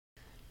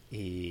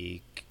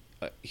he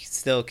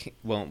still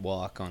won't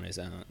walk on his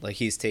own. Like,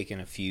 he's taken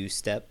a few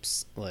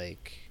steps,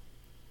 like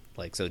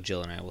so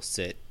Jill and I will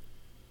sit,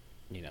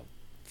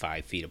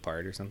 5 feet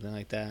apart or something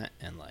like that,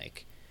 and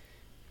like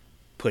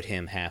put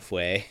him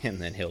halfway, and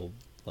then he'll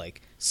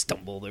like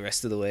stumble the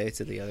rest of the way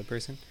to the other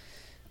person.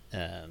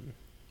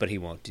 But he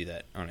won't do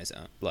that on his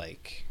own,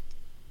 like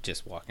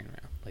just walking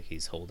around. Like,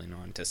 he's holding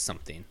on to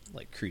something,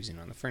 like cruising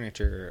on the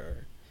furniture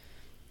or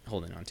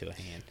holding on to a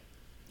hand.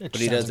 It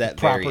But he does like that a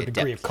proper very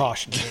degree of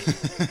caution.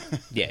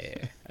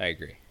 Yeah, I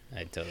agree.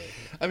 I totally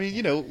agree. I mean,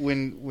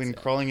 when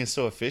crawling is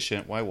so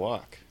efficient, why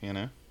walk?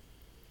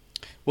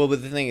 Well,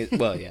 but the thing is,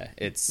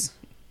 it's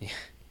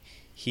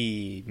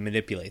he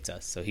manipulates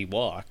us, so he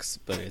walks,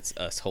 but it's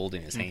us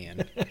holding his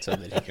hand so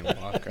that he can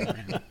walk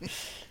around.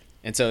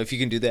 And so if you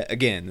can do that,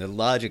 again, the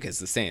logic is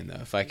the same, though.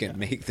 If I can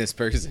make this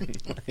person,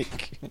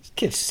 like... This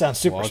kid sounds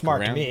super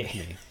smart to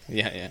me.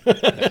 Yeah.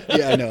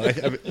 Yeah, I know. I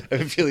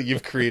feel like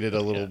you've created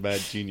a little mad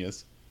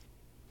genius.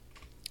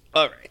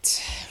 All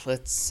right.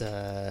 Let's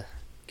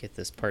get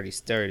this party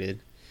started.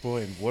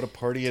 Boy, what a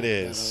party it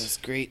is. That was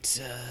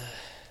great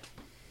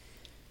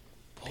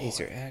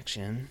Pacer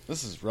action.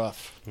 This is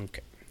rough.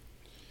 Okay.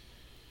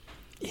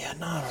 Yeah,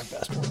 not our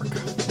best work.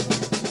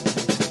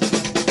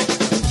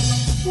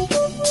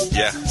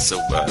 Yeah, so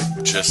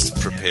just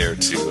prepare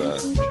to...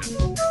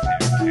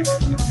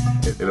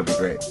 It'll be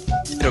great.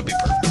 It'll be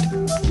perfect.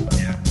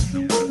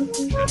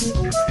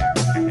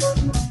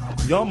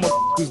 Y'all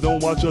motherfuckers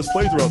don't watch us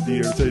play throughout the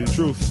year, to tell you the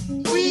truth.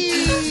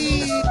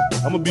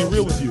 I'm gonna be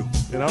real with you,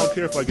 and I don't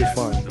care if I get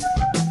fined.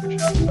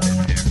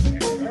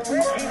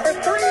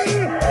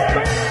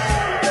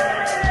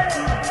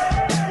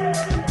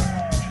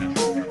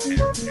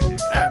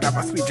 I got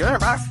my sweet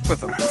jerk off with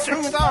them.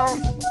 Shoes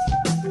on.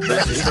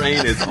 That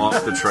train is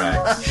off the track.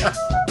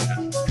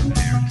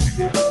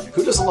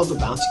 Who doesn't love the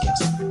bouncy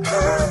castle?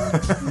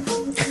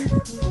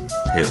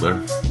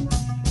 Hitler.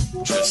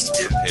 Just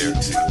prepare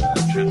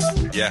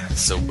to... yeah,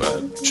 so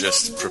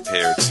just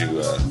prepare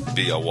to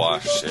be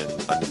awash in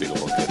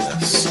undebeatable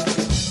goodness.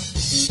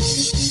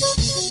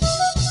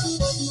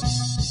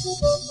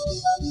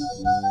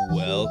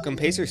 Welcome,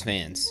 Pacers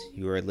fans.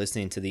 You are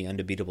listening to the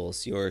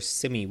Undebeatables, your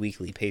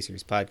semi-weekly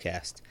Pacers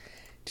podcast.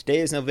 Today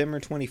is November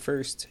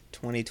 21st,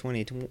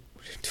 2021,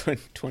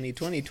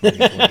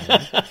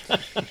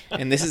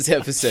 and this is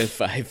episode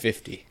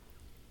 550.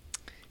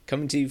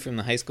 Coming to you from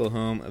the high school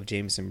home of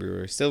Jameson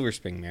Brewer, Silver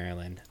Spring,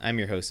 Maryland. I'm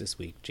your host this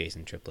week,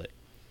 Jason Triplett.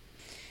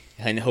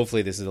 And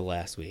hopefully this is the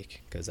last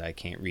week, because I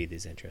can't read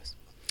these intros.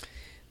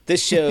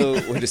 This show,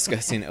 we're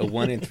discussing a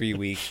 1-3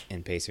 week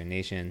in Pacer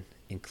Nation,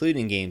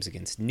 including games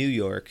against New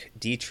York,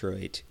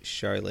 Detroit,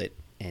 Charlotte,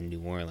 and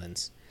New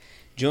Orleans.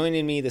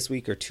 Joining me this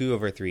week are two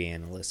of our three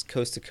analysts,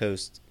 coast to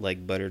coast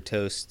like buttered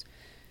toast.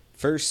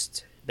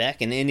 First,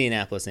 back in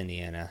Indianapolis,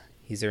 Indiana,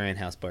 he's our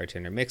in-house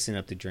bartender, mixing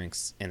up the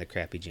drinks and the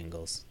crappy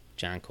jingles,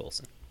 John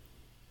Colson.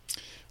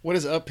 What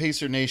is up,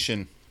 Pacer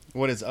Nation?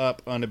 What is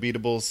up,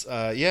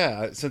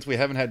 Undebeatables? Since we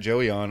haven't had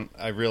Joey on,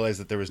 I realized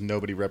that there was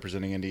nobody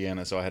representing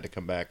Indiana, so I had to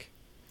come back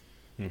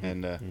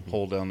and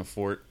hold down the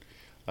fort.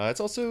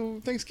 It's also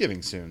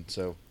Thanksgiving soon,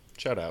 so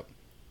shout out.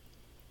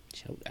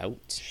 Shout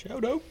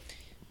out.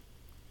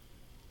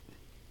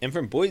 And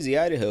from Boise,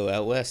 Idaho,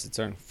 out west, it's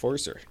our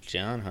enforcer,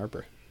 John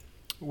Harper.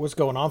 What's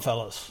going on,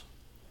 fellas?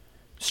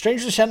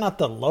 Strangely shouting out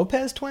the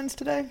Lopez twins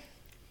today?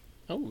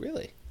 Oh,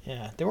 really?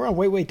 Yeah, they were on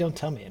Wait, Don't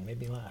Tell Me and made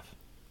me laugh.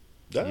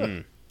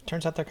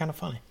 Turns out they're kind of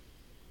funny.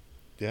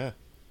 Yeah.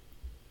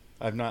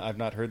 I've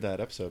not heard that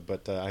episode,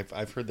 but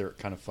I've heard they're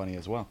kind of funny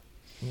as well.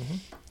 Mm-hmm.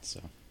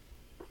 So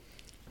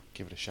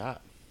give it a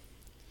shot.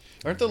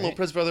 Aren't the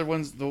Lopez brother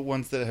ones the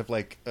ones that have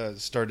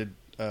started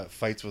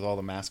fights with all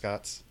the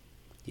mascots?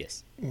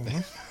 Yes. Mm-hmm.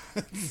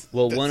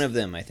 Well, one of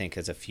them, I think,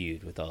 has a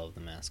feud with all of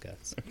the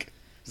mascots. Okay.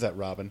 Is that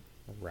Robin?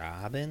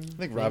 Robin? I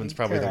think Robin's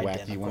probably They're the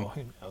wacky identical. one.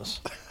 Who knows?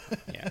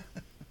 Yeah.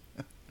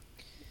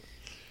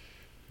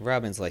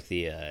 Robin's like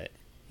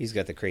he's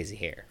got the crazy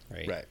hair,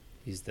 right? Right.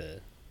 He's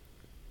the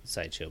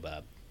Sideshow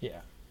Bob.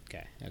 Yeah.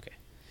 Okay.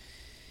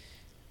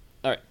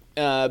 All right.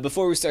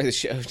 Before we start the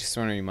show, just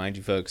want to remind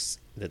you folks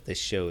that this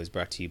show is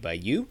brought to you by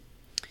you.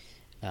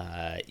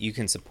 You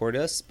can support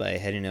us by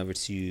heading over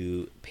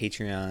to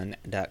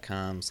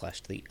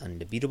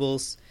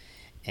patreon.com/theundebeatables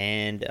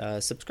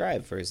and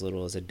subscribe for as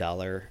little as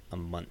 $1 a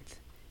month.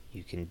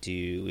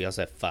 We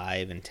also have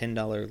 $5 and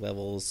 $10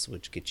 levels,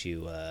 which get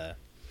you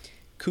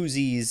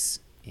koozies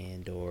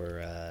and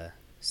or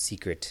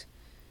secret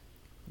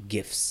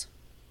gifts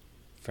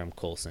from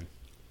Colson.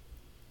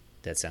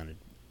 That sounded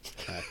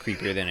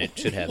creepier than it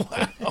should have.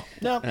 Wow.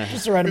 No,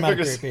 just the right amount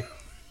of creepy.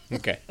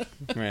 Okay,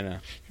 right now.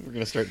 We're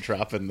gonna start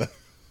dropping the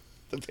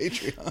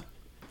Patreon.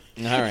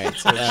 All right,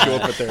 show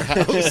up at their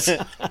house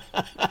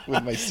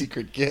with my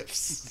secret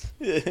gifts.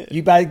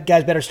 You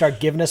guys better start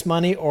giving us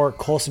money, or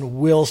Colson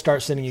will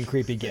start sending you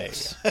creepy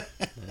gifts.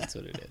 That's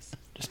what it is.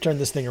 Just turn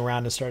this thing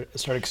around and start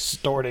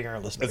extorting our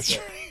listeners.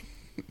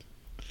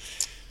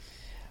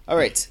 All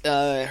right,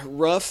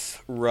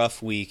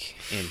 rough week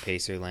in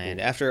Pacerland.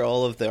 After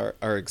all of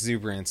our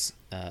exuberance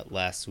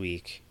last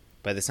week,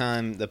 By the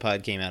time the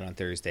pod came out on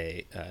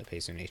Thursday,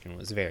 Pacer Nation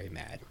was very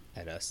mad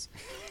at us.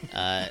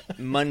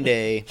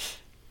 Monday,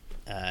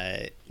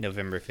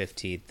 November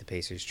 15th, the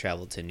Pacers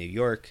traveled to New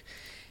York,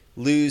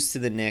 lose to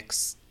the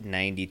Knicks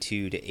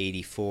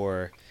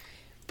 92-84,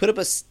 put up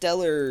a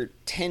stellar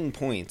 10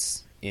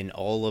 points in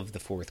all of the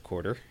fourth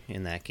quarter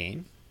in that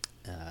game,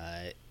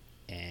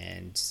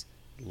 and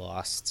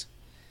lost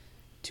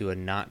to a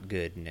not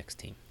good Knicks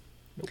team.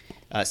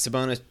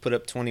 Sabonis put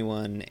up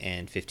 21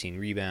 and 15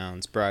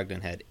 rebounds.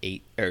 Brogdon had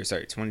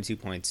 22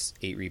 points,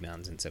 8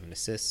 rebounds, and 7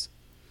 assists.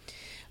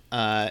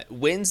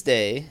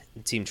 Wednesday,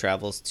 the team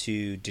travels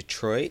to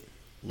Detroit,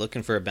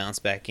 looking for a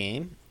bounce-back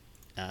game,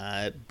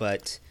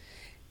 but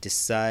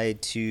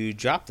decide to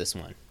drop this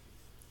one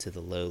to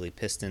the lowly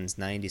Pistons,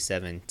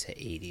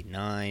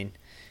 97-89.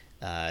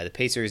 The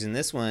Pacers in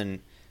this one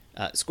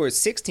scored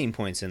 16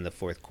 points in the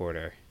fourth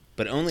quarter,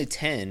 but only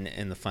 10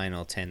 in the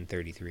final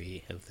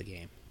 10:33 of the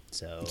game.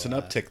 So It's an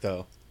uptick,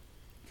 though.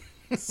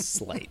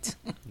 Slight.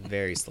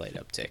 Very slight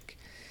uptick.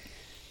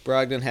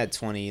 Brogdon had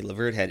 20.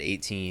 LeVert had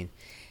 18.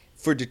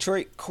 For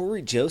Detroit,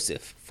 Corey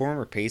Joseph,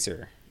 former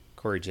Pacer,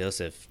 Corey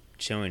Joseph,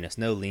 showing us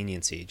no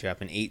leniency,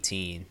 dropping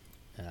 18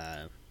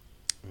 and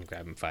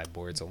grabbing 5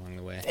 boards along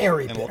the way.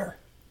 Very bitter.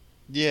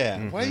 Yeah.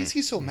 Mm-hmm. Why is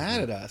he so mad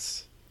at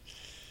us?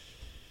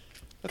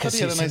 I thought Because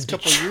he had a he's nice in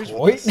couple of years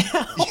Detroit with us.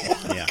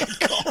 now. Yeah.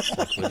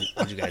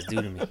 What'd you guys do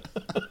to me?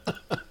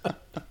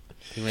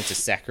 He went to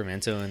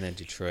Sacramento and then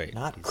Detroit.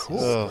 Not He's cool,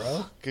 just-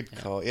 bro. Good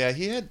call. Yeah,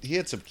 he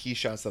had some key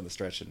shots on the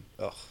stretch, and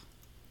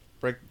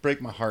break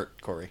my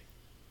heart, Corey.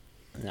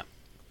 No.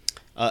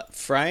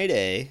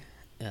 Friday,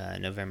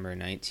 November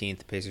 19th,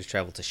 the Pacers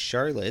travel to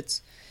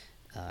Charlotte,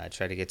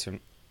 try to get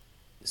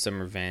some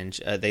revenge.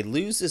 They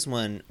lose this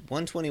one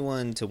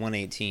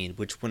 121-118,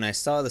 which when I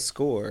saw the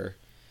score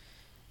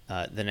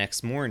the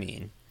next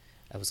morning,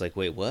 I was like,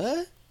 wait,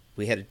 what?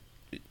 We had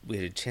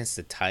a chance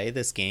to tie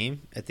this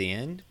game at the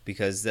end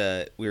because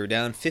we were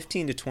down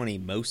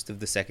 15-20 most of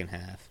the second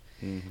half.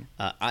 Mm-hmm.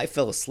 I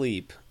fell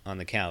asleep on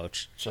the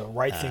couch. So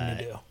right thing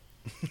to do.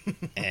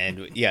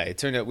 And yeah, it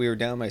turned out we were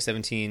down by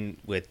 17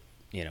 with,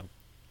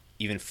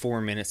 even 4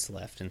 minutes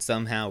left, and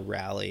somehow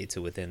rallied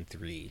to within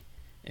 3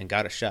 and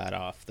got a shot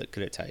off that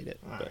could have tied it.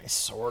 I But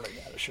sort of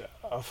got a shot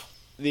off.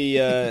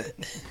 the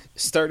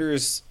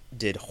starters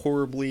did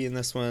horribly in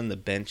this one. The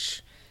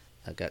bench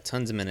got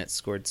tons of minutes,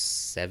 scored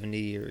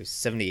 70 or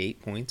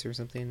 78 points or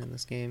something in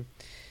this game,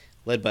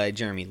 led by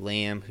Jeremy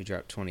Lamb, who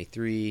dropped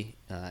 23,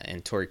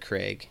 and Torrey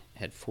Craig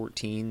had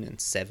 14 and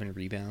 7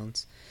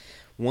 rebounds.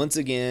 Once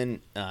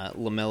again,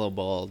 LaMelo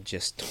Ball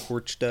just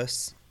torched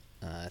us.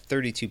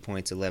 32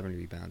 points, 11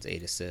 rebounds,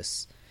 8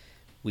 assists.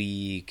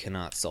 We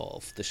cannot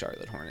solve the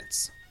Charlotte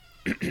Hornets.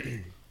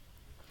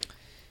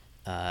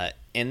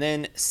 And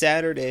then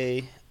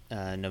Saturday,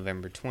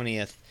 November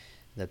 20th,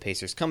 the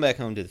Pacers come back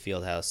home to the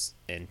Fieldhouse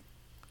and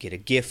get a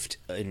gift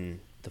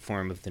in the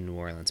form of the New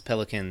Orleans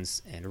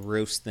Pelicans and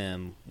roast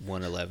them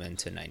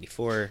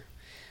 111-94.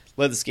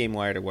 Led this game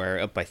wire to wire,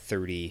 up by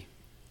 30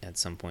 at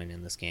some point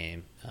in this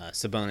game.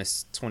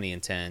 Sabonis 20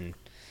 and 10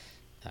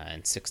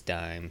 and 6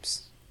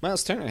 dimes.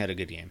 Miles Turner had a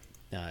good game,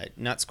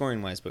 not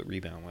scoring wise but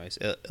rebound wise.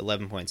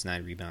 11 points,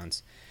 9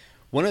 rebounds.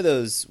 One of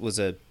those was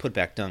a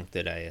putback dunk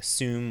that I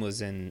assume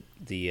was in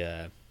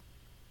the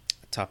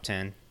top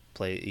 10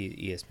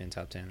 ESPN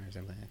top 10 or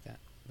something like that.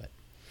 But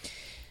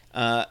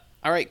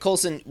all right,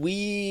 Colson,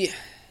 we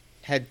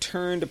had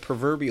turned a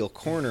proverbial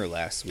corner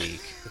last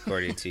week,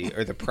 according to you,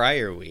 or the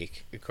prior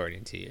week,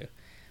 according to you.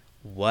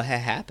 What had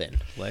happened?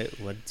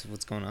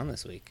 What's going on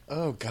this week?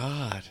 Oh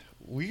God,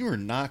 we were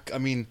not. I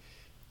mean,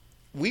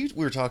 we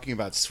were talking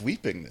about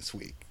sweeping this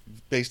week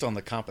based on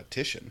the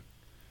competition.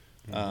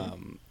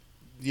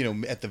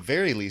 Mm-hmm. At the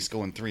very least,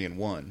 going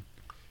 3-1,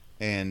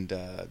 and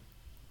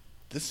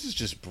this is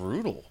just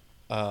brutal.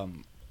 Our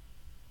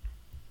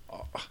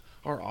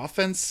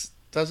offense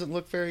doesn't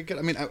look very good.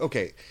 I mean,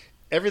 okay,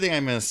 everything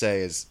I'm going to say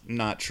is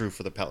not true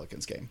for the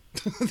Pelicans game.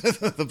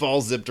 The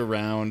ball zipped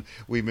around.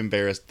 We've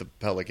embarrassed the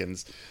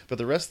Pelicans. But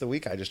the rest of the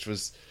week, I just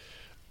was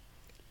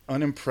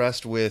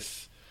unimpressed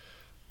with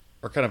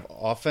our kind of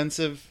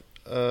offensive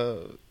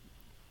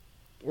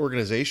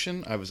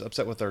organization. I was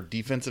upset with our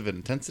defensive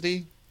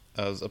intensity.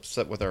 I was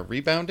upset with our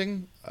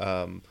rebounding.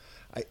 I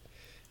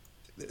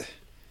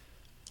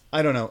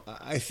don't know.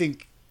 I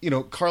think,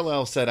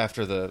 Carlisle said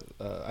after so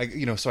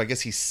I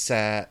guess he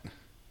sat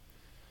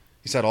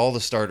all the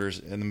starters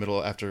in the middle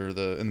of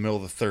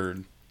the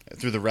third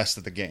through the rest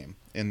of the game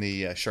in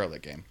the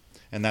Charlotte game,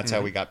 and that's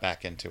how we got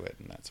back into it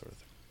and that sort of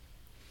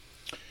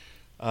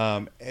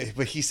thing.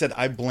 But he said,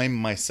 I blame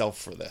myself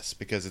for this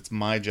because it's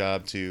my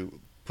job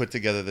to put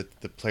together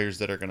the players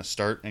that are going to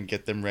start and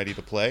get them ready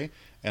to play,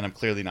 and I'm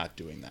clearly not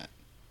doing that.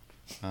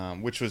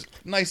 Which was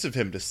nice of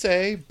him to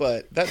say,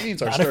 but that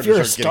means our Not starters if you're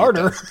a are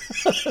starter.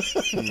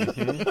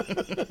 getting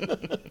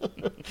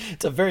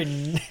It's a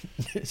very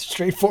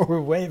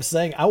straightforward way of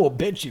saying, I will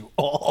bench you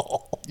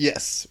all.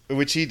 Yes,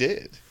 which he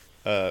did.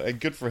 And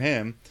good for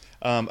him.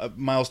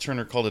 Miles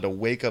Turner called it a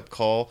wake-up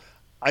call.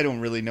 I don't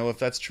really know if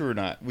that's true or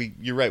not.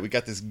 You're right. We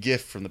got this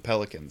gift from the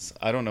Pelicans.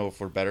 I don't know if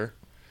we're better.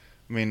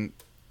 I mean,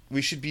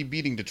 we should be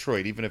beating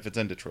Detroit, even if it's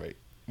in Detroit.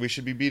 We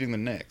should be beating the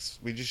Knicks.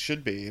 We just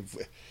should be.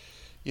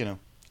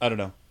 I don't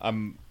know.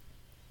 I'm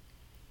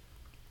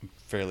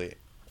fairly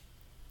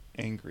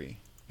angry.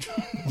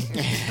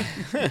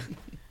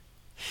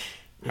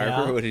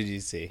 Harper, what did you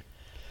see?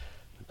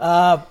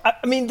 I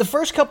mean, the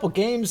first couple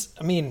games,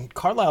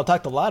 Carlisle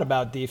talked a lot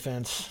about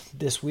defense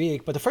this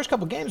week, but the first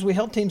couple games we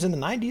held teams in the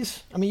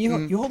 90s. I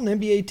mean, you hold an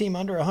NBA team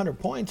under 100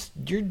 points,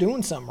 you're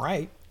doing something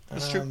right.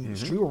 That's true.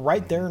 We were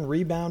right there in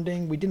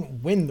rebounding. We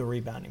didn't win the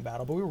rebounding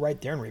battle, but we were right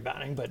there in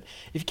rebounding. But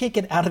if you can't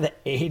get out of the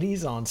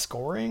 80s on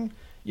scoring,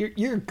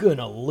 you're going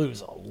to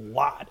lose a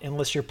lot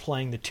unless you're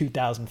playing the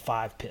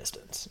 2005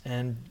 Pistons.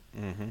 And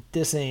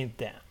this ain't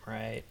them,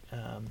 right?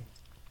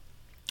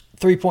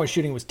 Three-point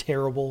shooting was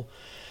terrible.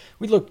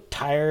 We looked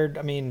tired.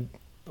 I mean,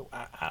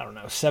 I don't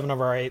know, 7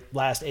 of our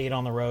last 8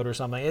 on the road or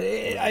something.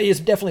 It's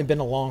definitely been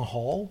a long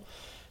haul,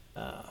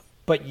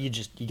 but you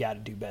got to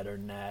do better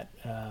than that.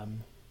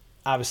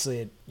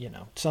 Obviously,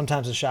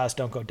 sometimes the shots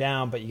don't go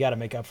down, but you got to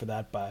make up for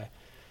that by,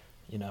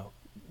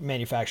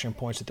 manufacturing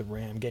points at the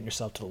rim, getting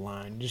yourself to the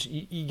line. Just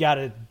you got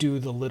to do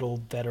the little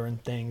veteran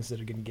things that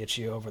are going to get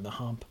you over the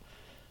hump.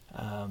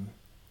 And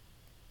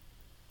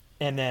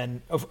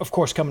then, of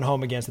course, coming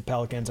home against the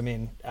Pelicans,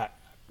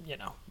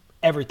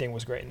 everything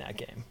was great in that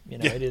game.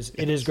 It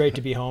is great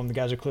to be home. The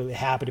guys are clearly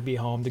happy to be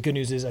home. The good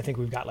news is I think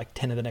we've got like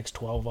 10 of the next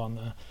 12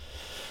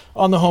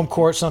 on the home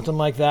court, something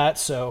like that.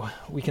 So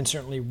we can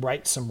certainly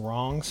right some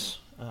wrongs.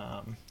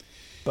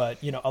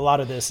 But a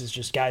lot of this is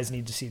just guys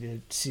need to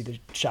see the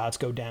shots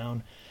go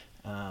down.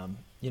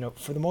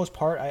 For the most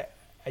part,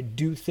 I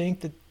do think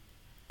that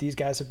these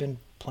guys have been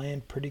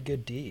playing pretty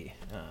good D.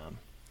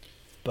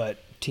 But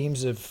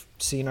teams have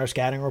seen our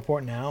scouting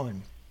report now,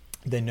 and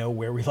they know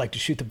where we like to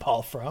shoot the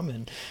ball from,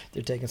 and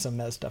they're taking some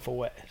of that stuff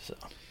away. So,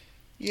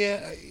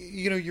 yeah,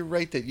 you're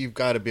right that you've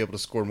got to be able to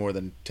score more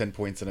than 10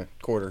 points in a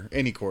quarter,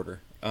 any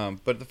quarter.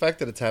 But the fact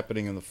that it's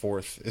happening in the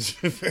fourth is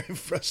very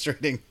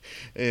frustrating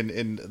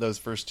in those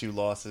first 2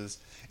 losses.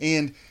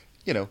 And,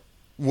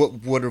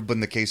 what would have been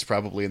the case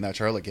probably in that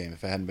Charlotte game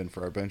if it hadn't been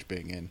for our bench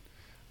being in.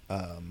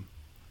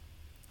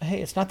 Hey,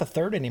 it's not the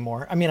third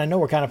anymore. I mean, I know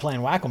we're kind of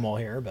playing whack-a-mole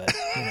here, but,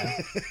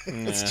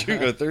 It's true.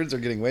 The thirds are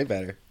getting way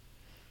better.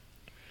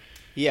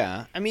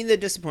 Yeah. I mean, the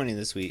disappointing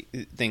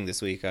thing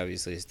this week,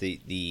 obviously, is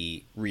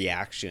the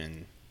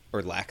reaction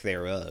or lack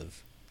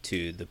thereof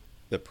to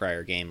the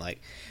prior game. Like,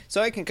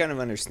 so I can kind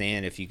of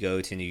understand if you go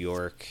to New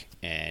York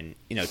and,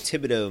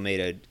 Thibodeau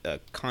made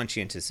a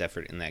conscientious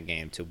effort in that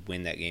game to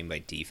win that game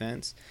by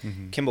defense.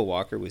 Kemba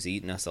Walker was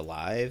eating us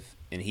alive,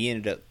 and he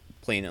ended up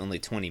playing only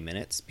 20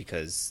 minutes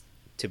because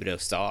Thibodeau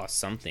saw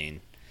something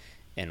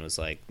and was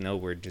like, no,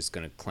 we're just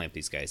going to clamp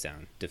these guys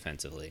down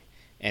defensively.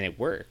 And it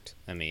worked.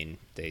 I mean,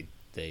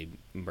 they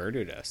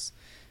murdered us.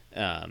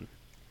 And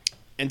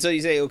so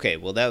you say, okay,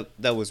 well,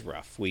 that was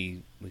rough.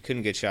 We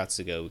couldn't get shots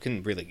to go. We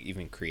couldn't really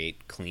even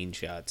create clean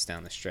shots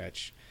down the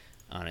stretch,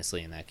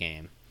 honestly, in that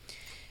game.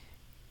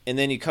 And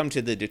then you come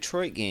to the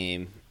Detroit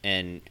game,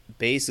 and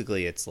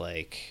basically it's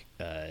like,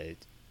 the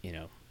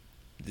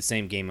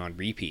same game on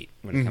repeat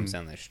when it comes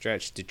down the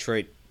stretch.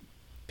 Detroit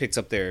picks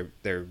up their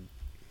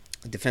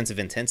defensive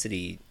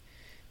intensity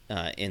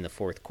in the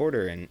fourth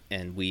quarter,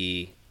 and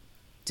we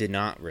did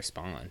not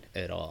respond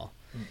at all.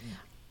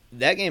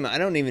 That game, I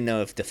don't even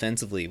know if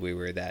defensively we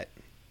were that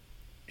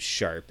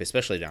sharp,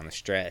 especially down the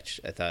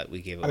stretch. I thought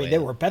we gave away they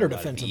were better a lot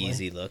defensively. of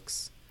easy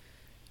looks.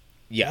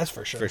 Yeah, that's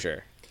for sure. For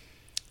sure.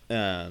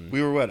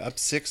 We were, up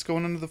 6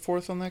 going into the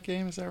fourth on that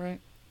game? Is that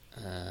right?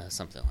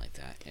 Something like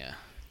that, yeah.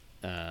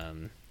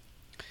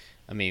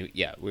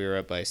 We were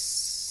up by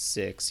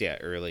 6,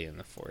 early in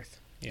the fourth.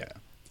 Yeah.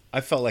 I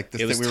felt like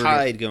it was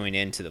tied going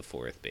into the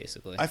fourth,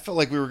 basically. I felt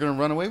like we were going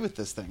to run away with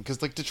this thing because,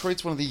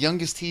 Detroit's one of the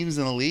youngest teams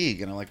in the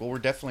league, and I'm like, well, we're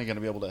definitely going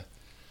to be able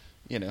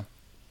to,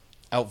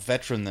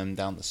 out-veteran them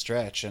down the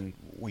stretch, and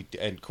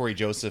Corey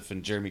Joseph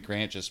and Jeremy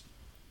Grant just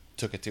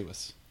took it to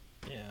us.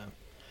 Yeah.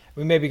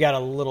 We maybe got a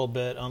little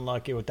bit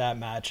unlucky with that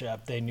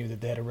matchup. They knew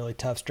that they had a really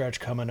tough stretch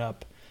coming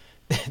up.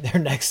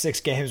 Their next 6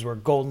 games were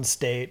Golden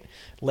State,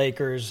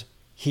 Lakers,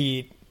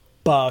 Heat,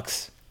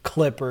 Bucks,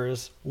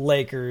 Clippers,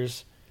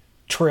 Lakers,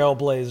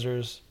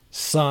 Trailblazers,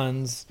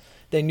 Suns.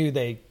 They knew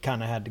they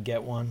kind of had to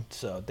get one,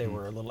 so they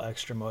were a little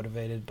extra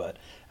motivated. But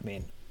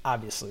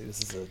obviously,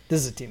 this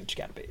is a team that you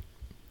got to beat.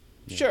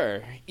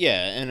 Sure,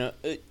 yeah,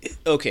 and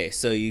okay,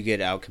 so you get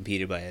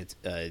out-competed by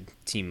a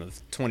team of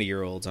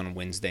 20-year-olds on a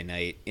Wednesday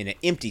night in an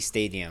empty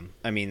stadium.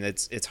 I mean,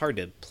 it's hard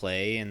to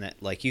play, and that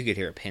you could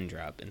hear a pin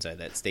drop inside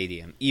that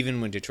stadium,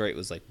 even when Detroit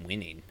was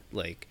winning.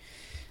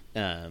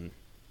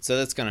 So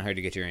that's kind of hard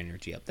to get your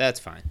energy up. That's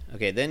fine.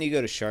 Okay, then you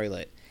go to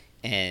Charlotte,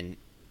 and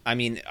I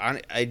mean,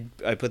 I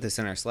put this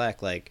in our Slack.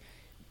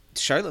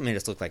 Charlotte made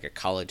us look like a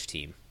college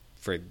team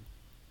for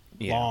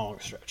long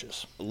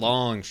stretches.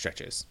 Long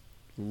stretches.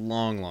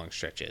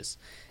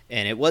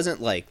 And it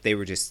wasn't like they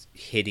were just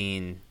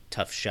hitting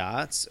tough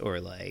shots or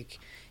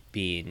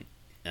being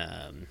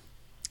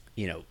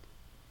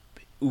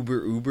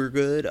uber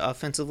good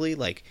offensively.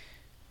 Like,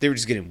 they were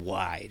just getting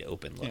wide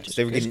open looks.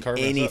 They were just getting carve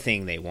us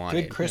anything they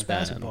wanted. Good crisp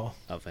basketball.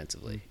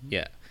 Offensively.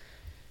 Yeah.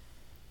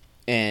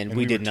 And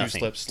we were did 2 nothing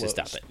steps to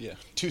slow. stop it. Yeah,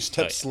 2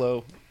 steps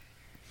slow.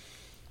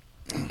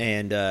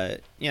 And,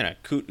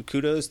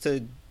 kudos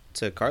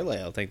to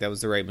Carlisle. I think that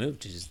was the right move.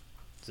 Just,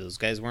 those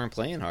guys weren't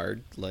playing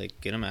hard. Like,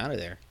 get them out of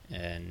there.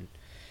 And,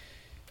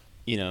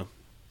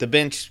 the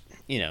bench,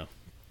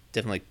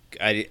 definitely,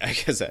 I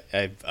guess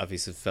I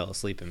obviously fell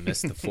asleep and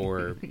missed the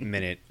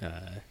 4-minute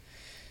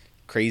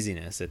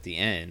craziness at the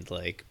end.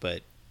 Like,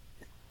 but,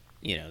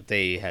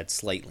 they had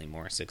slightly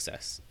more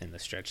success in the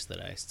stretch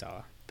that I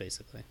saw,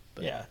 basically.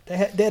 But, yeah, they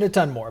had a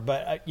ton more,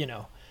 but,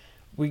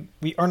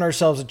 we earn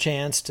ourselves a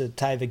chance to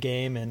tie the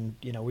game, and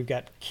we've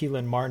got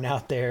Keelan Martin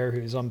out there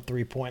who's on the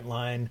 3-point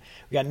line.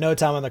 We got no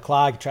time on the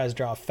clock. He tries to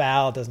draw a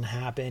foul, it doesn't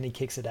happen. He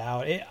kicks it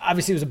out.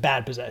 Obviously, it was a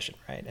bad possession,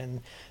 right?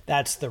 And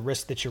that's the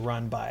risk that you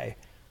run by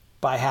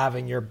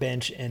having your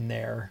bench in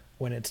there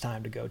when it's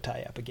time to go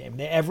tie up a game.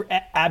 They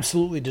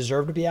absolutely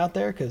deserve to be out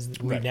there because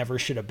we never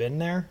should have been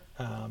there.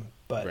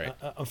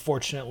 But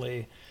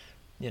unfortunately,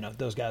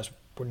 those guys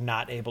were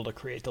not able to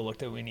create the look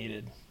that we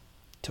needed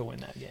to win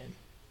that game.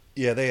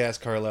 Yeah, they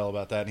asked Carlisle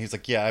about that, and he's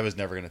like, "Yeah, I was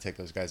never going to take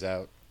those guys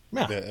out.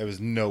 Yeah. There was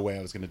no way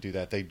I was going to do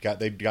that. They'd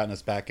gotten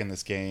us back in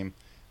this game.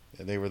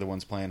 They were the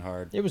ones playing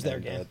hard. It was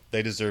their game.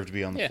 They deserved to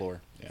be on the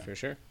floor. Yeah, for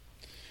sure."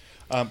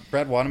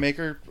 Brad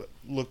Wanamaker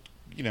looked,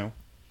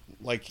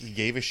 like he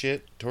gave a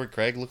shit. Torrey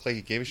Craig looked like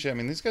he gave a shit. I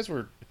mean, these guys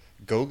were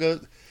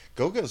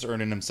Goga's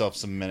earning himself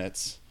some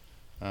minutes,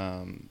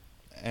 and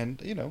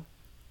I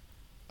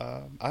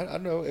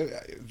don't know.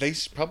 They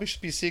probably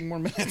should be seeing more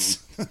minutes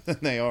than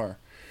they are.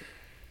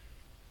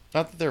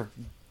 Not that they're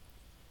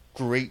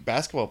great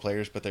basketball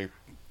players, but they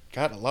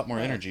got a lot more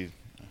energy.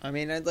 I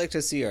mean, I'd like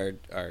to see our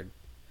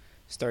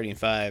starting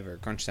 5 or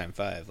crunch time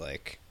 5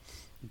 like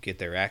get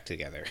their act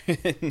together.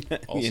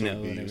 Also what I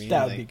mean?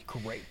 That would be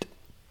great.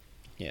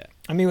 Yeah.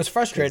 I mean, it was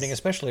frustrating,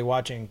 especially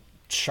watching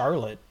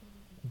Charlotte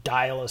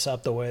dial us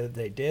up the way that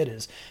they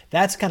did.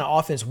 That's kind of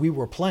offense we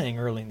were playing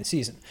early in the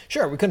season.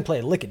 Sure, we couldn't play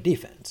a lick of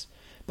defense,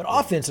 but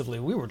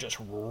offensively we were just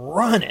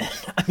running.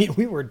 I mean,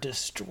 we were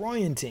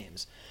destroying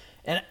teams.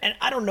 And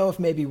I don't know if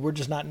maybe we're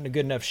just not in a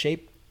good enough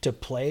shape to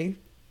play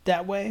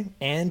that way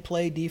and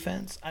play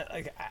defense.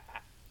 I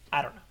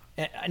don't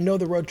know. I know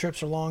the road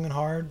trips are long and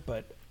hard,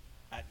 but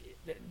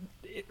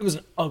it was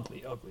an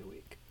ugly, ugly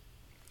week.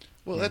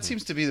 Well, that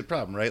seems to be the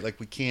problem, right? Like,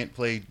 we can't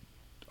play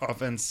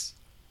offense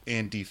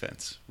and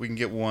defense. We can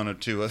get one of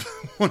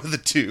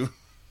the two.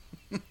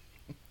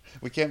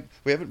 We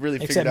haven't really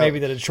figured out. Except maybe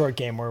the Detroit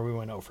game where we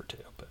went 0 for 2.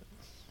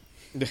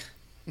 But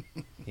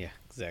yeah,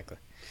 exactly.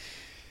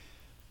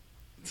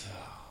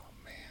 Oh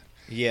man.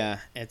 Yeah,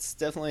 it's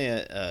definitely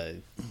a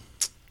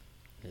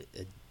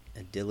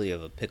dilly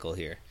of a pickle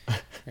here,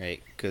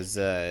 right? Because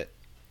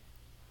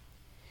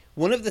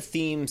one of the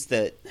themes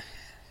that,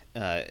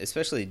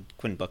 especially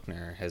Quinn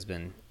Buckner has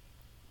been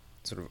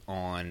sort of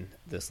on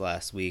this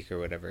last week or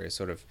whatever, is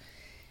sort of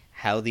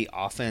how the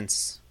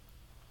offense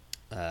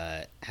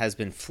has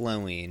been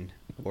flowing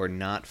or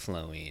not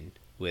flowing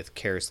with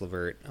Karis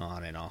LeVert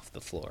on and off the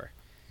floor.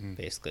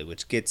 Basically,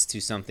 which gets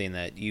to something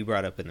that you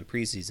brought up in the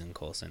preseason,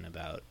 Colson,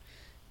 about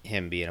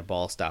him being a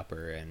ball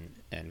stopper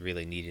and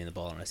really needing the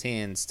ball in his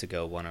hands to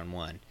go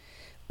one-on-one.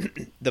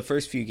 The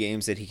first few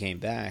games that he came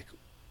back,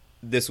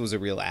 this was a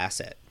real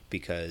asset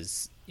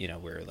because,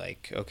 we're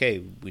like,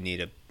 okay, we need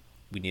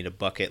a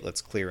bucket, let's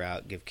clear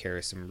out, give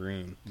Karis some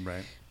room.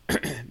 Right.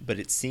 But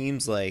it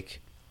seems like,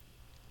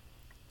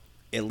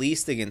 at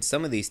least against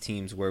some of these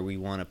teams where we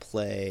want to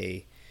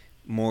play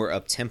more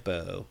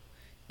up-tempo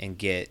and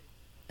get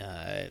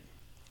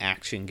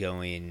action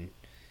going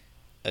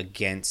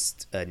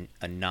against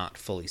a not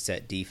fully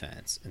set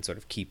defense and sort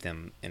of keep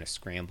them in a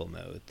scramble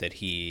mode, that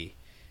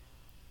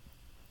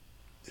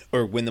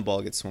or when the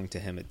ball gets swung to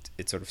him,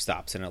 it sort of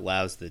stops and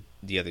allows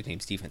the other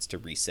team's defense to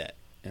reset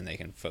and they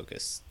can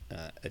focus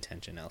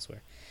attention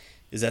elsewhere.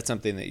 Is that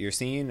something that you're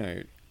seeing,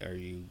 or are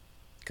you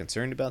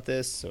concerned about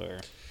this?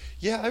 Or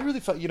yeah, I really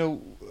thought,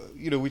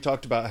 we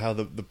talked about how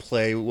the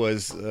play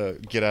was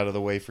get out of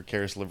the way for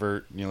Karis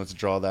LeVert. Let's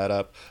draw that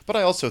up. But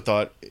I also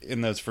thought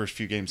in those first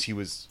few games he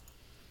was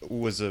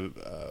a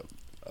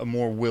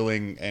more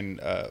willing and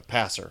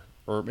passer,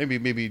 or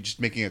maybe just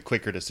making a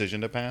quicker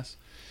decision to pass.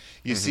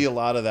 You see a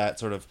lot of that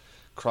sort of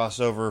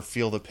crossover,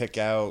 feel the pick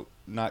out,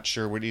 not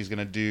sure what he's going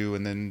to do,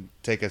 and then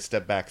take a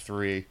step back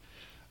 3.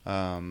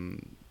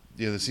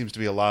 There seems to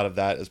be a lot of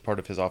that as part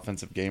of his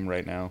offensive game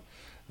right now,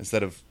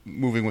 instead of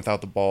moving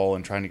without the ball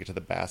and trying to get to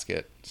the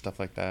basket, stuff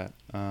like that.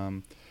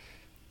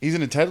 He's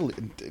an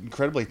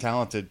incredibly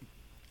talented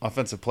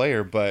offensive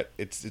player, but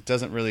it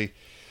doesn't really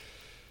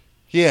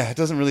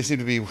seem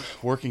to be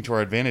working to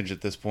our advantage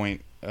at this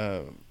point,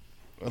 at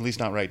least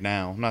not right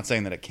now. I'm not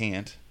saying that it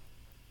can't,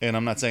 and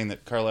I'm not saying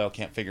that Carlisle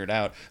can't figure it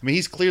out. I mean,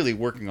 he's clearly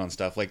working on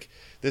stuff. Like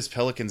this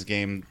Pelicans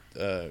game,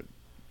 the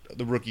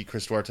rookie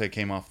Chris Duarte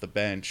came off the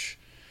bench,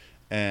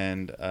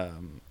 and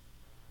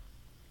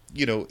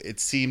it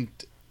seems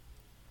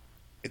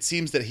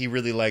that he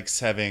really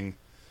likes having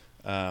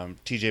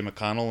TJ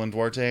McConnell and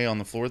Duarte on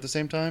the floor at the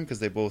same time, because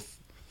they both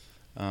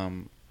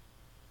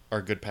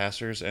are good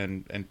passers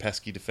and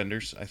pesky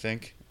defenders, I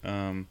think.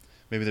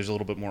 Maybe there's a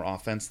little bit more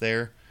offense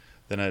there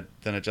than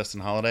a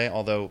Justin Holiday,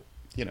 although,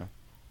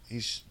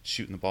 he's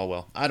shooting the ball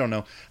well. I don't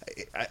know.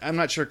 I'm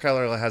not sure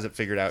Kyler has it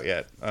figured out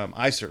yet.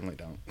 I certainly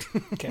don't.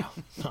 Okay.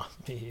 No,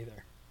 me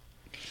either.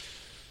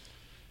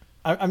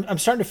 I'm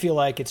starting to feel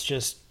like it's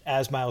just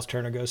as Miles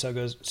Turner goes,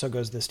 so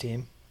goes this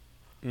team.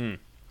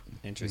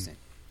 Interesting.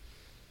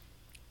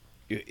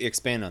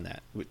 Expand on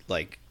that,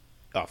 like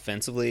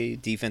offensively,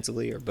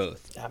 defensively, or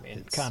both. I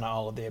mean, kind of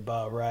all of the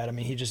above, right? I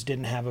mean, he just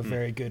didn't have a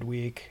very good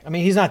week. I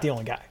mean, he's not the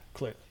only guy,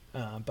 clearly,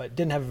 but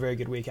didn't have a very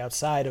good week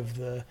outside of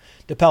the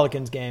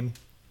Pelicans game.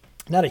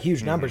 Not a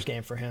huge numbers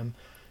game for him,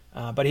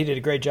 but he did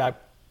a great job,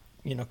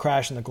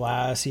 crashing the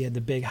glass. He had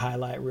the big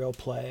highlight reel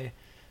play.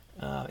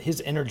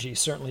 His energy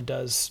certainly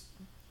does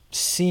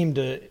seem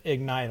to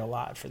ignite a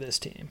lot for this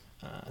team.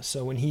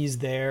 So when he's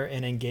there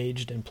and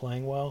engaged and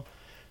playing well,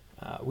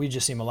 we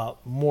just seem a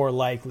lot more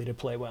likely to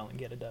play well and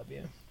get a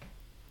W.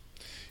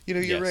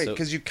 You're right,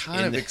 because you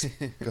kind of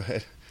go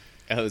ahead.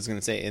 I was going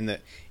to say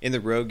in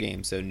the road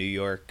game, so New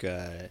York,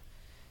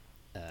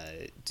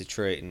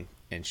 Detroit,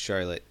 and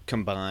Charlotte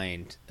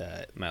combined,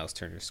 Miles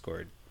Turner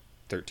scored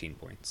 13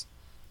 points.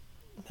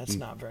 That's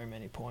not very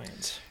many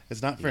points.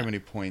 It's not very many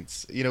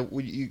points.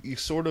 You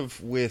sort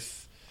of,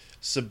 with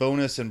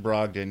Sabonis and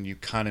Brogdon, you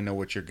kind of know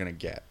what you're going to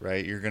get,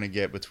 right? You're going to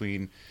get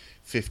between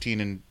 15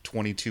 and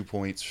 22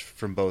 points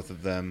from both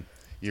of them.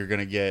 You're going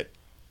to get,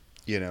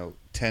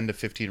 10 to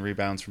 15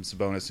 rebounds from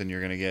Sabonis, and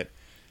you're going to get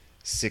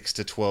 6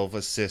 to 12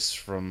 assists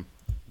from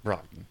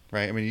Brogdon,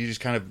 right? I mean, you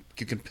just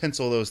you can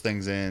pencil those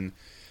things in.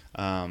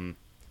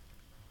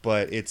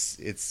 But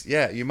it's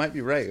you might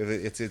be right.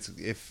 It's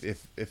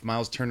if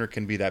Miles Turner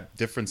can be that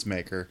difference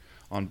maker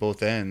on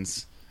both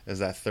ends as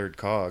that third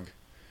cog,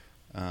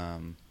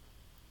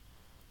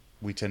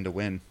 we tend to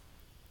win.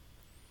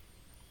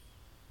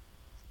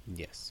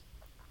 Yes.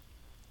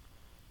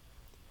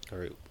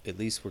 Or at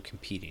least we're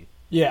competing.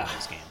 Yeah. In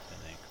this game,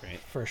 I think, right?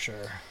 For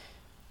sure.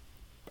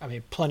 I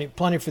mean,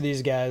 plenty for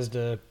these guys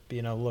to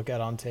look at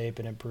on tape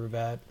and improve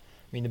at. I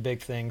mean, the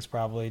big thing's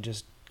probably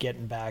just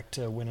getting back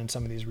to winning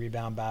some of these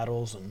rebound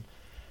battles and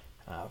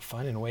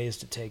finding ways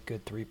to take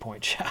good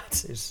 3-point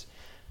shots is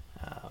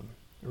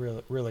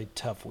really, really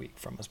tough week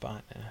from us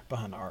behind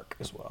the arc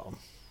as well.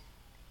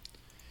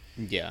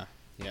 Yeah.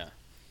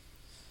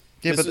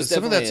 But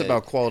some of that's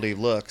about quality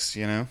looks,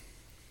 Yeah.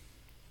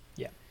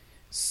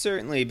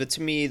 Certainly, but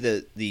to me,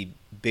 the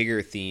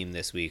bigger theme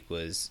this week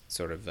was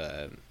sort of,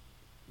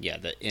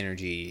 the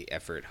energy,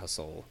 effort,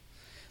 hustle.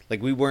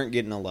 Like, we weren't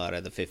getting a lot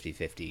of the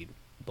 50-50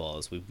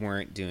 balls. We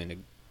weren't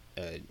doing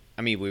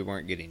we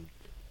weren't getting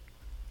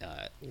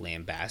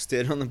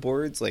lambasted on the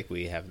boards like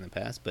we have in the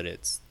past, but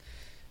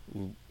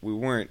we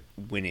weren't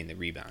winning the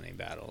rebounding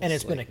battles. And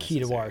it's been a key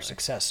to our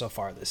success so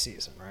far this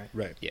season, right?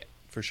 Right. Yeah,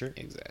 for sure.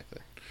 Exactly.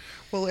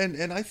 Well,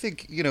 and I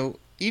think,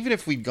 even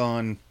if we'd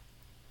gone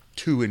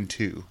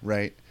 2-2,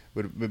 right,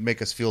 would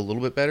make us feel a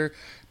little bit better.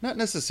 Not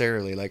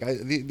necessarily. Like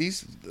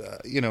these,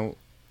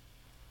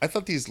 I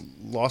thought these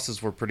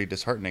losses were pretty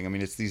disheartening. I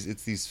mean, it's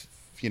these,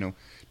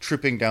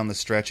 tripping down the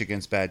stretch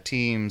against bad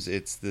teams.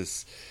 It's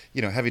this,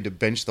 having to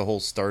bench the whole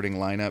starting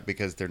lineup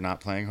because they're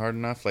not playing hard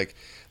enough. Like,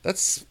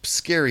 that's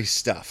scary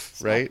stuff,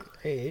 It's right?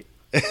 not great.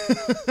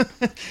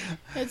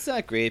 It's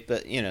not great,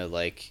 but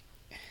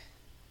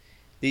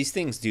these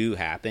things do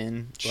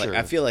happen. Sure. Like,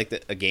 I feel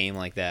like a game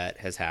like that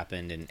has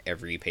happened in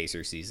every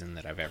Pacer season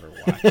that I've ever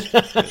watched.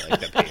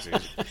 The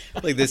Pacers,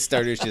 the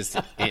starters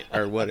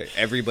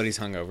everybody's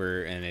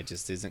hungover and it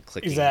just isn't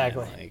clicking.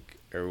 Exactly.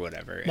 Or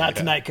whatever. Not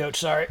tonight, coach.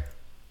 Sorry.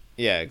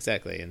 Yeah,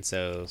 exactly. And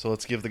so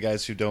let's give the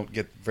guys who don't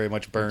get very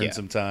much burn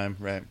some time,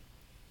 right?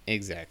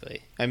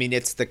 Exactly. I mean,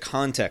 it's the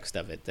context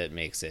of it that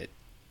makes it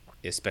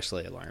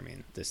especially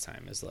alarming this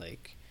time, is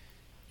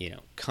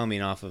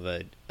coming off of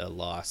a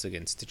loss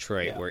against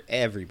Detroit where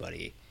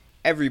everybody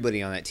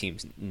on that team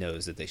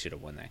knows that they should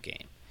have won that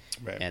game.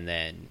 Right. And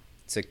then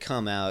to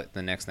come out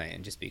the next night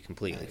and just be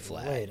completely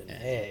flat. Laid an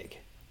egg.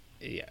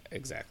 Yeah,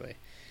 exactly.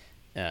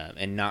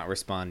 And not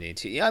responding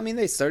to... Yeah, I mean,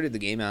 they started the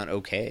game out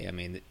okay. I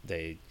mean,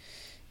 they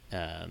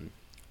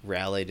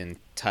rallied and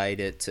tied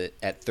it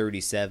at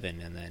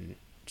 37, and then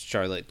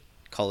Charlotte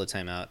called a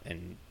timeout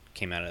and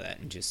came out of that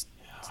and just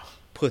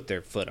put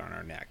their foot on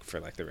our neck for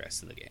the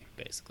rest of the game,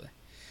 basically.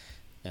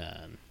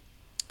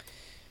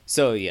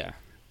 So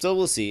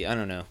we'll see. I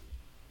don't know.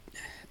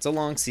 It's a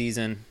long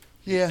season.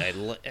 Yeah.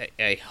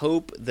 I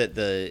hope that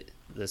the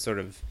sort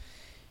of,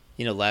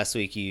 last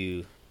week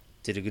you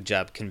did a good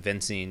job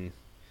convincing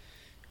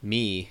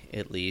me,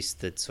 at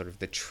least, that sort of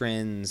the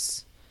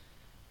trends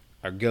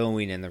are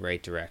going in the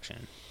right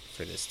direction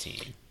for this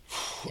team.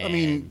 I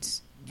mean,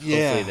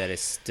 hopefully that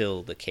is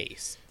still the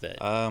case.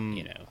 That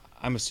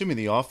I'm assuming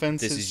the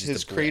offense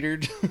has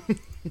cratered.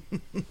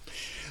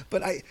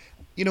 But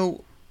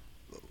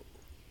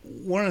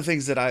one of the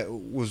things that I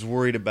was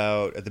worried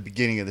about at the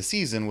beginning of the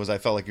season was I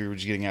felt like we were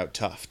just getting out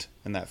toughed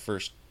in that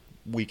first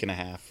week and a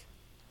half.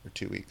 or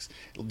 2 weeks,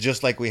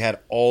 just like we had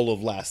all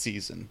of last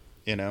season.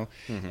 And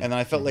then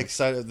I felt like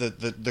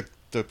the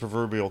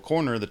proverbial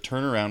corner, the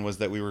turnaround was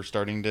that we were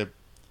starting to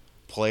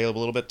play a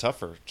little bit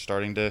tougher,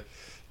 starting to,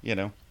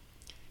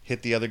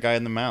 hit the other guy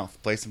in the mouth,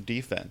 play some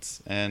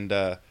defense, and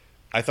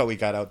I thought we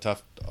got out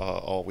tough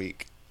all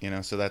week.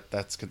 So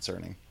that's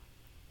concerning.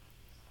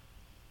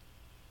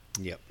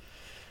 Yep.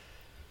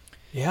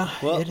 Yeah.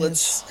 Well,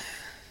 let's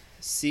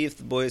see if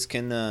the boys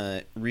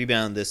can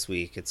rebound this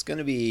week. It's going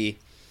to be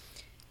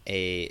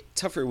a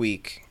tougher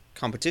week,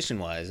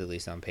 competition-wise, at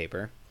least on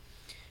paper.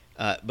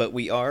 But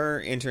we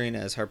are entering,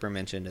 as Harper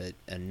mentioned,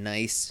 a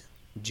nice,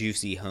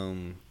 juicy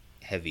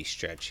home-heavy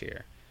stretch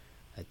here.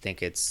 I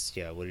think it's,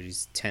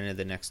 10 of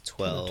the next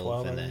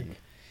 12 and then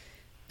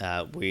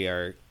we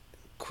are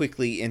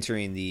quickly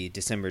entering the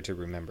December to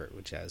remember,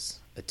 which has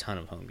a ton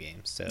of home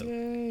games. So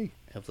Yay.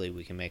 Hopefully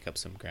we can make up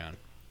some ground.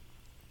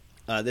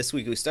 This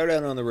week we start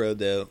out on the road,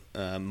 though,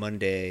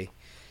 Monday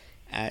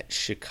at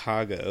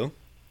Chicago,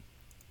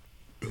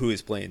 who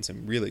is playing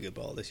some really good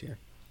ball this year.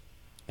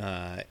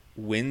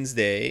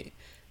 Wednesday,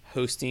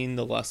 hosting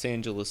the Los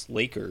Angeles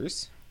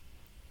Lakers,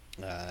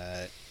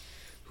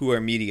 who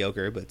are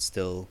mediocre but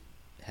still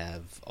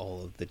have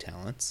all of the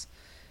talents.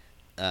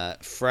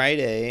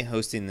 Friday,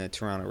 hosting the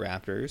Toronto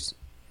Raptors,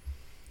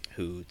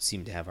 who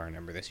seem to have our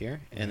number this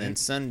year. And then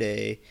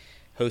Sunday,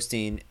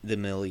 hosting the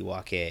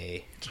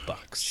Milwaukee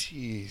Bucks.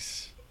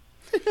 Jeez.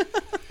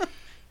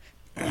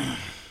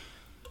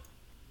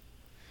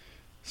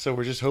 So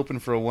we're just hoping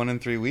for a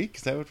 1-3 week?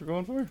 Is that what we're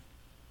going for?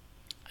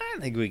 I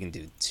think we can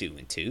do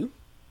 2-2.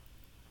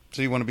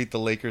 So you want to beat the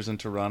Lakers in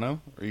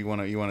Toronto, or you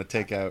want to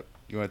take out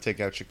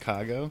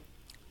Chicago?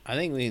 I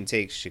think we can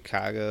take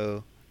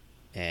Chicago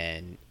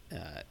and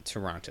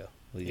Toronto.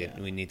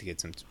 We need to get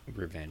some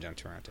revenge on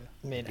Toronto.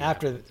 I mean,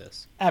 after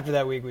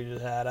that week we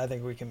just had, I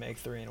think we can make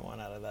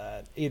 3-1 out of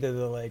that. Either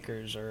the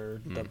Lakers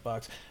or the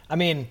Bucks. I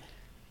mean,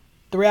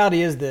 the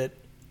reality is that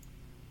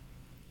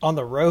on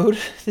the road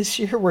this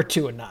year we're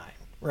 2-9,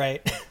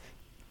 right?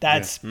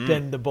 That's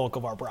been the bulk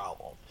of our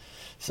problem.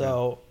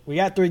 So we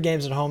got 3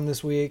 games at home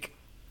this week.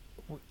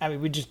 I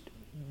mean,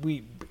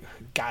 we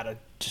gotta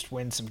just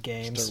win some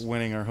games. Start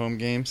winning our home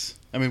games.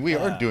 I mean, we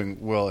are doing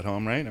well at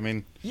home, right? I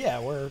mean, yeah,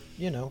 we're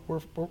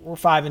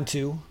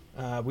 5-2.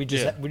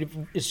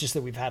 It's just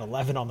that we've had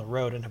 11 on the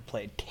road and have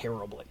played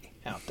terribly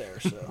out there.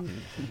 So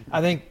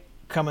I think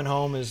coming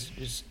home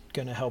is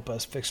going to help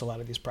us fix a lot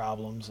of these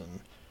problems. And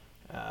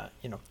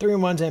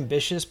 3-1's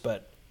ambitious,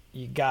 but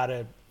you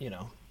gotta,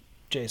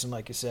 Jason,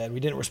 like you said,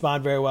 we didn't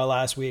respond very well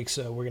last week,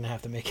 so we're going to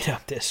have to make it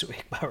up this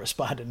week by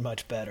responding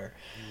much better.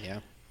 Yeah,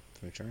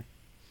 for sure.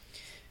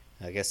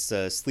 I guess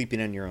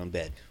sleeping in your own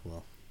bed.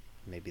 Well,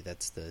 maybe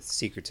that's the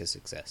secret to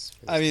success.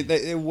 I mean,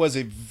 it was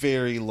a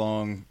very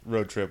long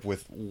road trip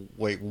with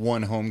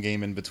one home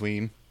game in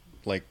between,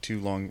 2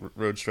 long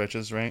road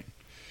stretches, right?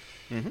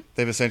 Mm-hmm.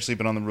 They've essentially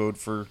been on the road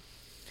for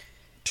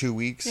 2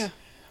 weeks. Yeah,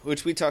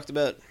 which we talked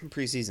about in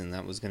preseason.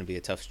 That was going to be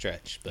a tough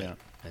stretch, but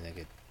I think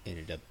it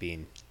ended up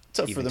being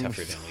tougher than we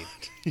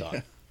thought.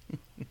 Yeah.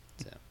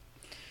 So.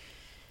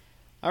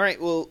 All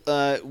right, well,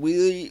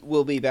 we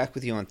will be back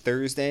with you on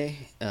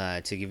Thursday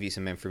to give you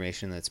some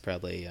information that's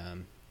probably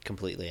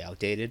completely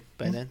outdated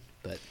by then,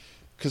 but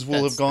because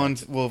we'll have gone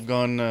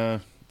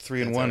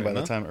 3-1 by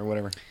the time or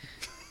whatever.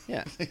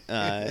 Yeah,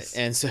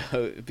 and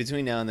so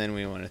between now and then,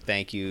 we want to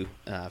thank you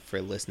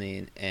for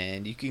listening,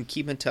 and you can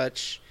keep in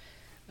touch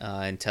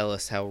and tell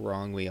us how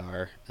wrong we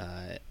are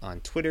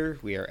on Twitter.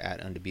 We are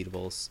at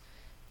Undebeatables,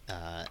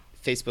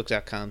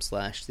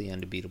 Facebook.com/The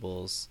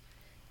Undebeatables.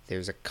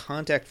 There's a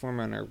contact form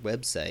on our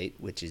website,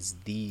 which is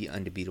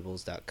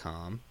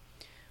theundebeatables.com,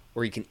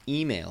 or you can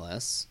email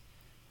us,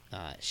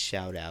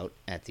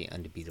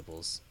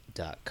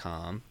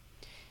 shoutout@theundebeatables.com.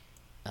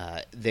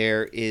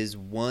 There is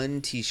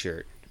one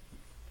T-shirt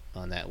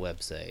on that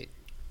website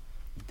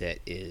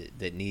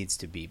that needs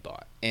to be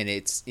bought, and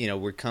it's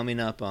we're coming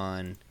up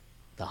on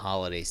the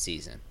holiday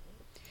season,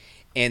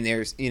 and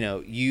there's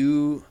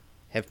you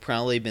have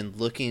probably been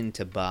looking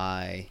to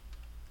buy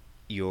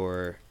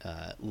your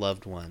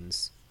loved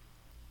ones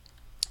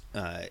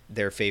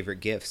their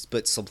favorite gifts,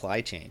 but supply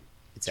chain.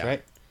 It's That's out.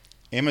 right.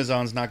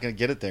 Amazon's not going to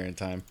get it there in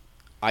time.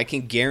 I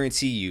can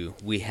guarantee you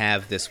we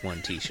have this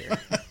one T-shirt.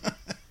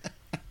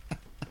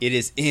 It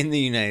is in the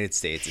United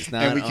States. It's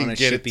not on a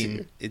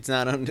shipping. It's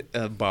not on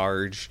a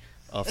barge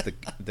off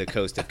the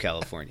coast of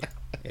California.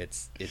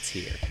 It's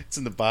here. It's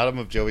in the bottom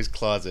of Joey's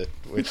closet,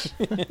 which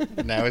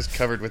now is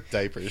covered with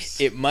diapers.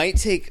 It might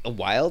take a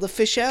while to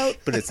fish out,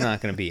 but it's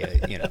not going to be a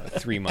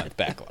 3-month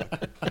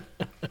backlog.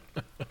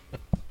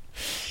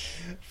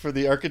 For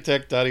the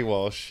architect, Dottie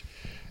Walsh,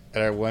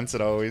 and our once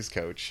and always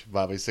coach,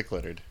 Bobby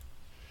Sickleonard.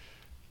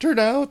 Turn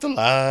out the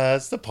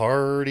lights, the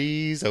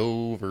party's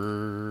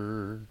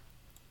over.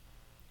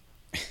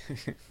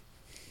 It's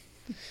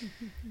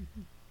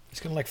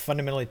going to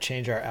fundamentally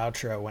change our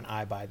outro when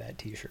I buy that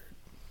T-shirt.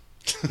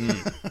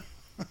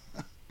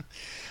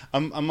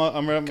 I'm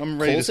ready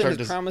Colson to start.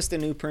 Has promised a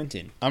new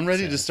printing. I'm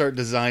ready to start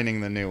designing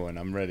the new one.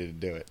 I'm ready to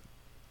do it.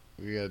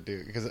 We gotta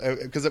do because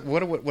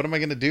what am I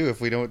gonna do if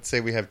we don't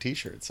say we have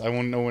T-shirts? I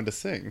won't know when to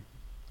sing.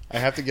 I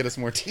have to get us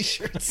more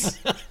T-shirts.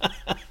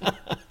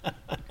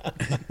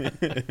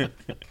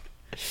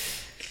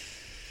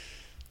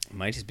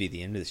 Might just be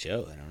the end of the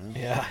show. I don't know.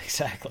 Yeah,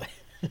 exactly.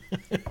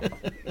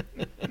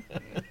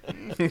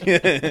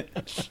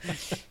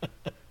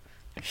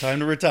 Time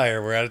to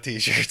retire. We're out of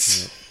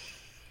T-shirts.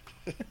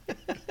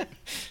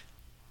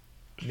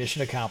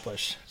 Mission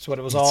accomplished. That's what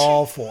it was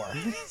all for.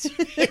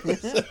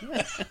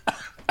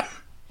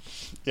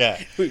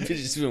 Yeah. We've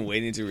just been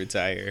waiting to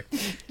retire.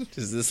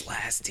 Just this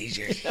last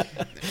T-shirt.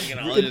 We can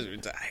all just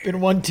retire. Been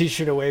one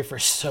T-shirt away for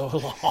so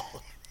long.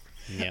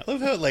 Yeah. I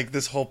love how like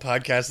this whole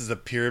podcast is a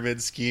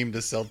pyramid scheme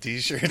to sell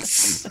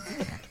T-shirts.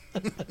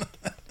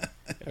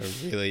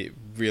 Really,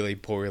 really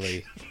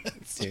poorly.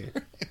 Too.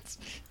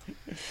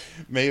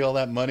 Made all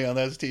that money on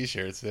those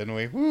T-shirts, then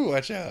we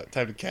watch out.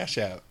 Time to cash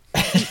out.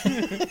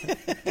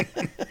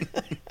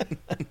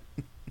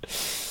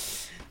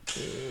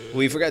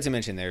 We forgot to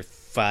mention they're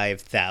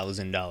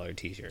 $5,000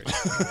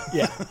 T-shirts.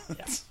 Yeah.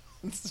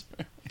 That's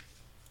right.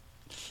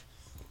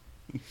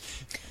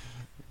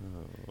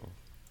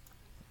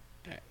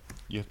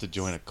 You have to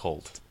join a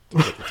cult to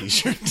get the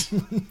T-shirt.